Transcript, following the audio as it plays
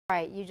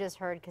Right, you just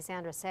heard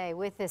Cassandra say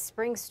with this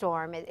spring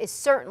storm, it is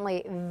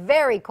certainly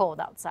very cold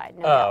outside.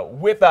 No doubt.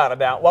 Without a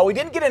doubt. While we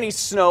didn't get any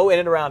snow in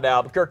and around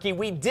Albuquerque,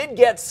 we did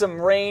get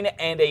some rain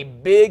and a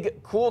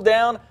big cool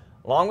down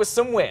along with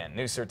some wind.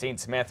 News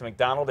 13's Samantha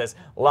McDonald is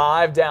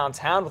live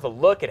downtown with a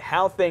look at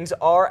how things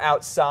are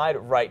outside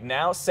right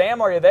now.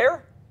 Sam, are you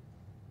there?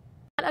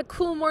 A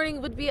cool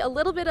morning would be a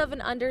little bit of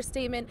an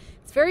understatement.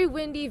 It's very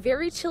windy,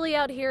 very chilly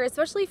out here,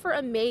 especially for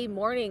a May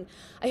morning.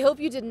 I hope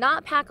you did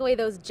not pack away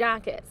those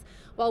jackets.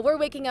 While we're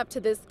waking up to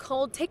this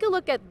cold, take a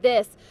look at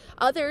this.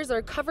 Others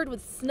are covered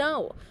with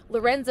snow.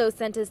 Lorenzo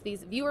sent us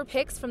these viewer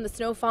pics from the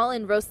snowfall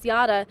in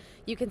Rosiata.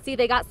 You can see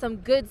they got some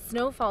good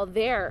snowfall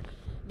there.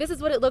 This is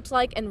what it looked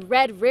like in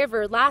Red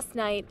River last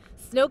night.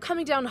 Snow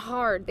coming down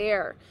hard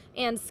there.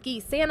 And Ski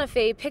Santa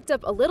Fe picked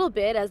up a little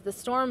bit as the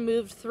storm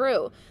moved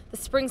through. The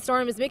spring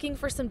storm is making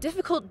for some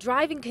difficult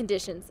driving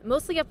conditions,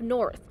 mostly up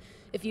north.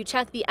 If you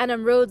check the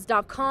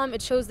nmroads.com,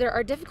 it shows there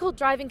are difficult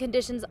driving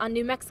conditions on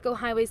New Mexico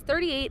Highways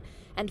 38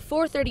 and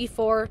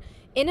 434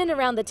 in and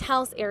around the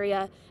Taos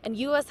area and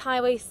U.S.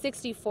 Highway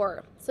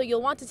 64. So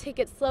you'll want to take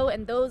it slow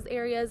in those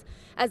areas.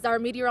 As our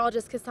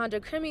meteorologist Cassandra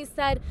Crimmey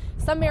said,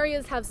 some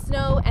areas have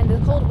snow and the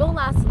cold will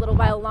last a little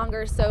while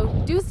longer, so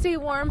do stay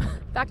warm.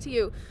 Back to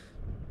you.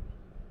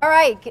 All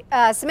right,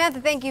 Samantha,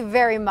 thank you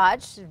very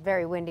much.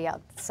 Very windy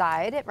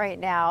outside right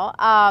now.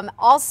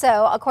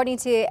 Also, according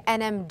to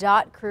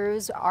NM,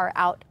 crews are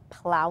out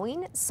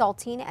plowing,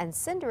 salting, and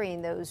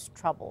cindering those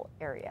trouble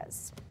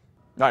areas.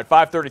 All right,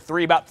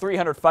 5:33, about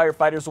 300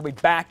 firefighters will be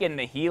back in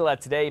the Gila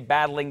today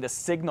battling the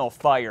signal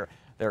fire.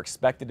 They're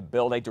expected to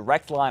build a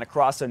direct line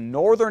across the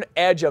northern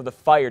edge of the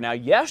fire. Now,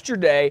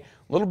 yesterday,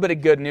 a little bit of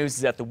good news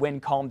is that the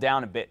wind calmed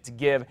down a bit to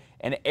give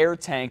an air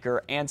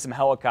tanker and some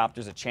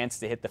helicopters a chance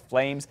to hit the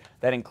flames.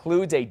 That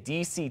includes a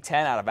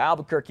DC-10 out of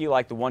Albuquerque,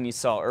 like the one you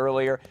saw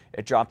earlier.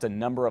 It dropped a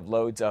number of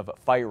loads of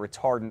fire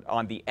retardant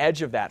on the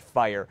edge of that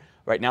fire.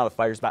 Right now, the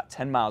fire is about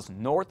 10 miles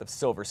north of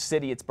Silver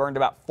City. It's burned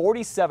about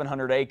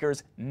 4,700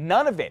 acres.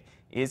 None of it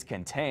is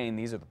contained.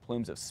 These are the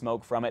plumes of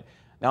smoke from it.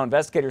 Now,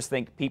 investigators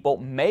think people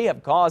may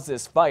have caused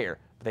this fire,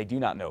 but they do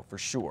not know for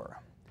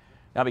sure.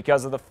 Now,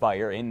 because of the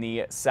fire in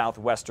the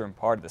southwestern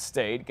part of the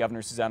state,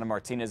 Governor Susana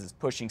Martinez is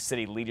pushing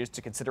city leaders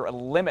to consider a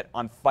limit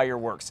on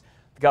fireworks.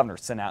 The governor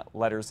sent out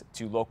letters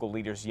to local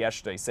leaders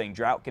yesterday saying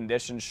drought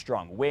conditions,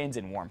 strong winds,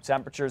 and warm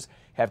temperatures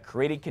have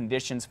created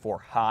conditions for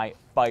high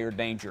fire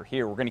danger.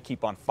 Here, we're going to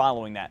keep on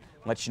following that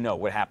and let you know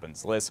what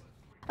happens. Liz?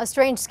 A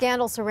strange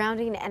scandal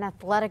surrounding an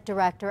athletic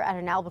director at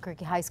an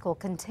Albuquerque high school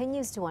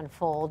continues to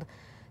unfold.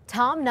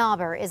 Tom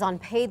Knobber is on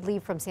paid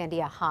leave from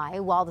Sandia High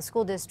while the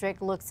school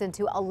district looks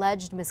into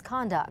alleged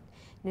misconduct.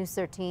 News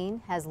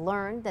 13 has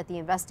learned that the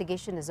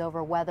investigation is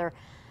over whether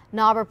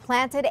Knobber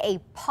planted a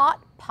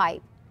pot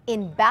pipe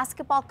in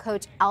basketball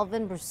coach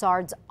Alvin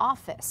Broussard's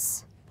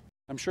office.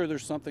 I'm sure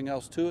there's something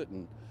else to it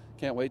and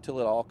can't wait till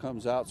it all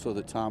comes out so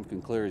that Tom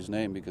can clear his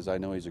name because I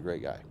know he's a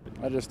great guy.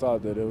 I just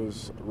thought that it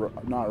was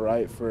not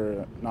right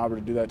for Knobber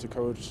to do that to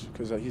coach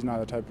because he's not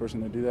the type of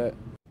person to do that.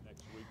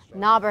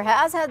 Knobber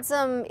has had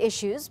some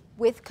issues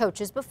with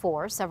coaches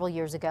before. Several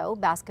years ago,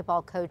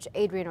 basketball coach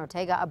Adrian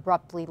Ortega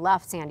abruptly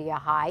left Sandia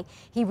High.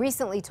 He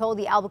recently told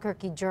the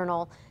Albuquerque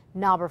Journal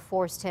Knobber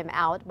forced him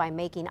out by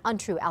making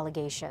untrue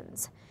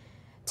allegations.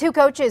 Two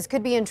coaches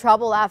could be in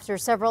trouble after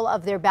several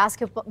of their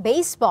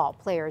baseball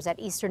players at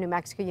Eastern New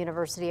Mexico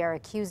University are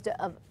accused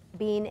of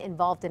being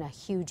involved in a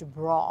huge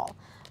brawl.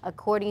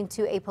 According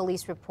to a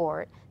police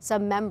report,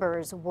 some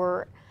members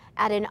were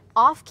at an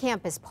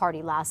off-campus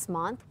party last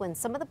month when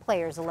some of the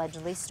players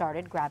allegedly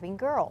started grabbing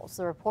girls.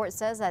 The report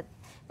says that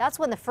that's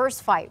when the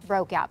first fight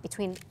broke out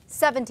between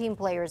 17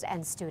 players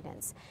and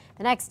students.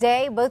 The next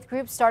day, both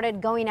groups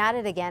started going at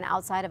it again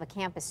outside of a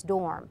campus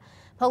dorm.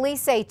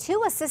 Police say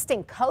two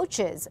assistant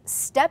coaches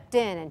stepped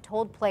in and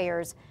told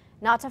players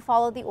not to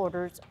follow the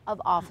orders of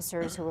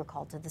officers who were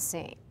called to the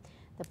scene.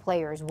 The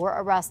players were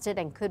arrested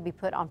and could be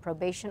put on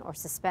probation or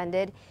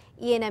suspended.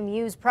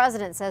 ENMU's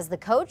president says the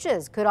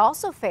coaches could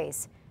also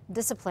face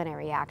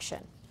disciplinary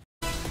action.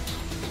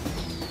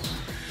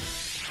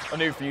 A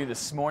new for you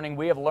this morning,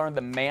 we have learned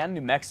the man New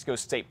Mexico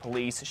State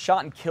Police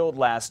shot and killed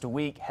last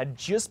week had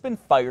just been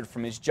fired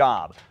from his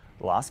job.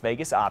 The Las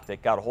Vegas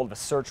Optic got a hold of a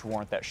search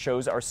warrant that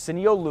shows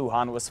Arsenio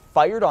Lujan was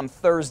fired on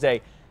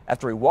Thursday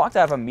after he walked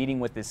out of a meeting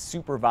with his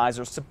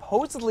supervisor,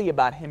 supposedly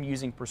about him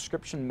using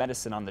prescription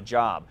medicine on the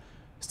job.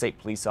 State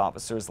police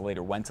officers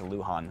later went to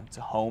Lujan's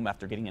home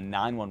after getting a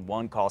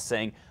 911 call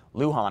saying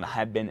Lujan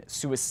had been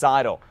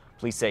suicidal.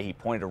 Police say he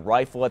pointed a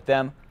rifle at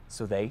them,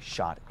 so they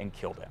shot and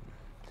killed him.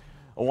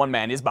 One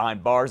man is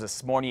behind bars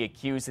this morning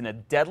accused in a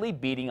deadly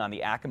beating on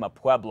the Acoma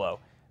Pueblo.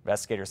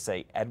 Investigators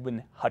say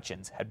Edwin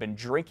Hutchins had been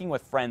drinking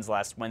with friends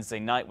last Wednesday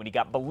night when he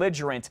got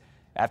belligerent.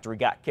 After he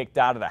got kicked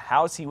out of the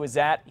house he was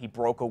at, he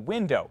broke a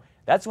window.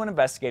 That's when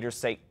investigators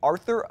say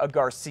Arthur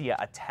Garcia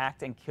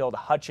attacked and killed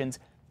Hutchins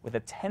with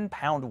a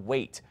 10-pound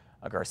weight.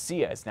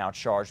 Garcia is now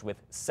charged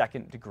with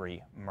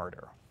second-degree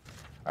murder.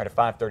 All right, at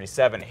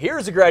 5:37,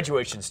 here's a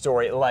graduation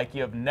story like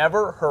you've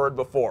never heard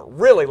before.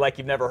 Really like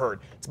you've never heard.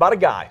 It's about a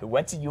guy who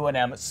went to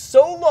UNM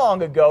so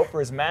long ago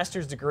for his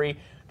master's degree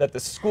that the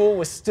school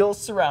was still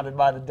surrounded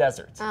by the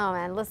desert. Oh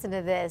man, listen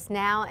to this.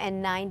 Now a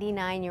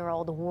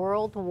 99-year-old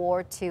World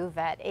War II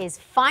vet is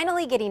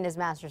finally getting his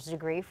master's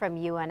degree from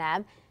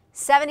UNM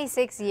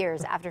 76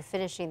 years after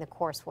finishing the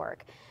coursework.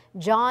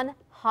 John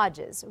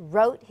Hodges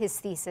wrote his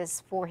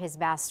thesis for his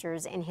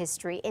master's in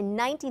history in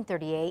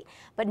 1938,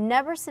 but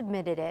never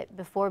submitted it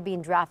before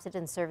being drafted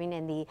and serving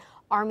in the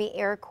Army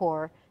Air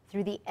Corps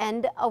through the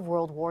end of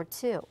World War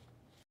II.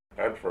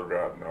 I'd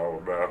forgotten all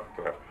about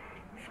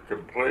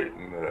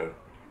completing the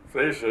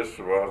thesis.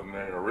 Wasn't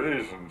any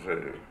reason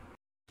to.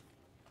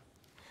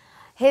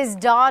 His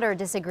daughter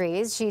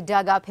disagrees. She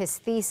dug up his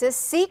thesis,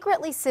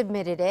 secretly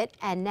submitted it,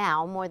 and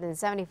now, more than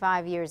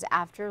 75 years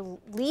after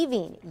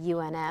leaving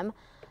UNM,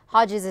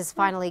 Hodges is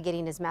finally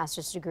getting his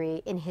master's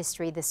degree in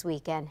history this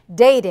weekend,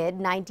 dated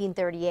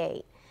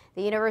 1938.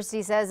 The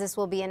university says this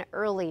will be an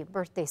early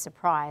birthday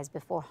surprise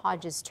before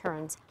Hodges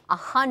turns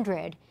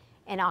 100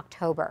 in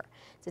October.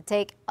 To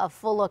take a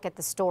full look at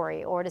the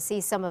story or to see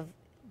some of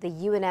the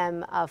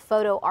UNM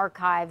photo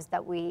archives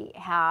that we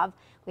have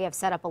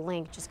set up a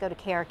link. Just go to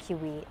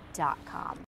krqe.com.